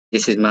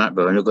This is Mark,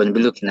 but we're going to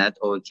be looking at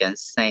how we can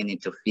sign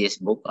into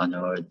Facebook on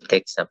our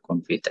desktop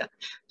computer.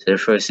 So the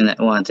first thing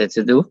I wanted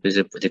to do is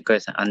to put the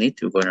cursor on it.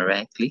 We're going to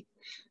right click.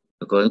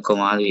 We're going to come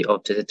all the way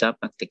up to the top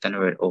and click on the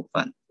word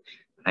open.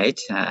 Right,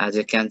 as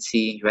you can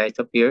see right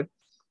up here,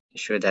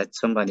 show that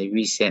somebody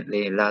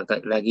recently log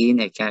in.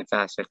 You can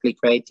also click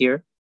right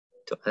here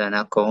to add an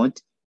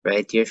account.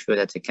 Right here, show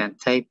that you can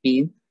type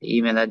in the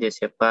email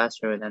address, your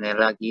password, and then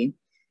log in.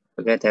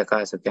 Forget that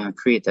also can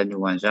create a new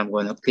one. So I'm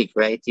going to click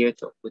right here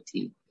to put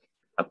in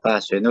a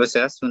password. Notice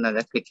as soon as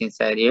I click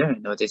inside here,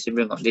 notice it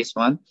bring up this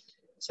one.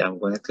 So I'm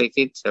going to click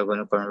it. So I'm going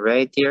to come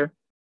right here.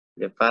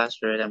 The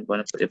password, I'm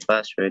going to put the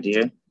password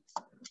here.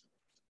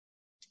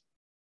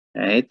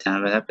 Right,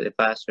 and when I put the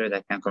password,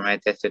 I can come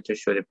right here to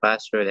show the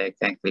password. I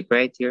can click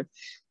right here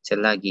to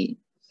log in.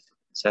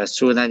 So as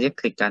soon as you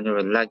click on the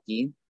word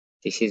login,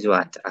 this is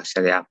what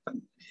actually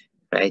happened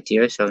right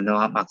here. So now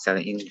I'm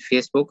actually in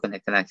Facebook, and I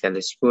can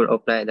actually scroll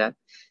up like that.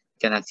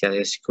 You can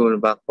actually scroll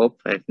back up.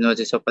 Right,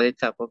 notice up at the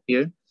top up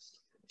here,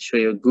 show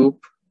your group,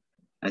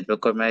 and will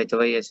come right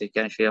over here. So you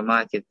can show your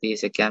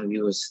marketplace. You can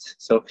view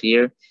stuff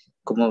here.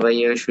 Come over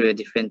here, show you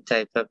different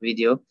types of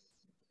video.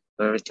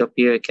 Right up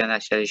here, you can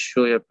actually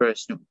show your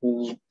person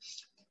who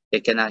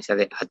you can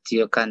actually add to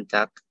your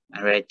contact,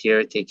 and right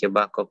here take you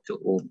back up to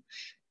home.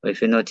 But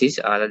if you notice,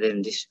 all of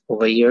them this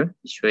over here,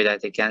 show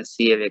that you can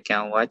see, you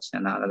can watch,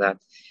 and all of that.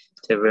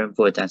 It's very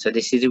important. So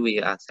this is the way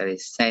you actually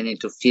sign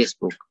into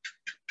Facebook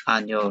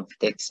on your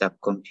desktop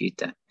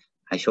computer.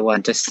 If you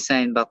want to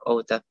sign back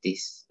out of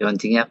this, the only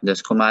thing you have to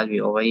just come all the way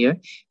over here.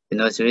 You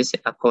notice this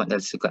account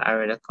that's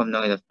already come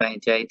down, you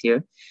find right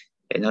here.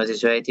 You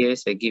notice right here,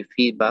 so give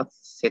feedback,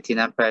 setting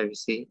and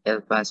privacy,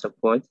 help and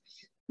support.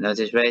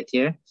 Notice right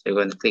here, so you're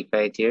going to click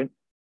right here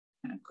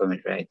and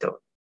comment right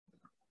out.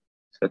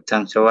 So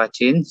thanks for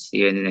watching. See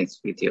you in the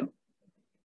next video.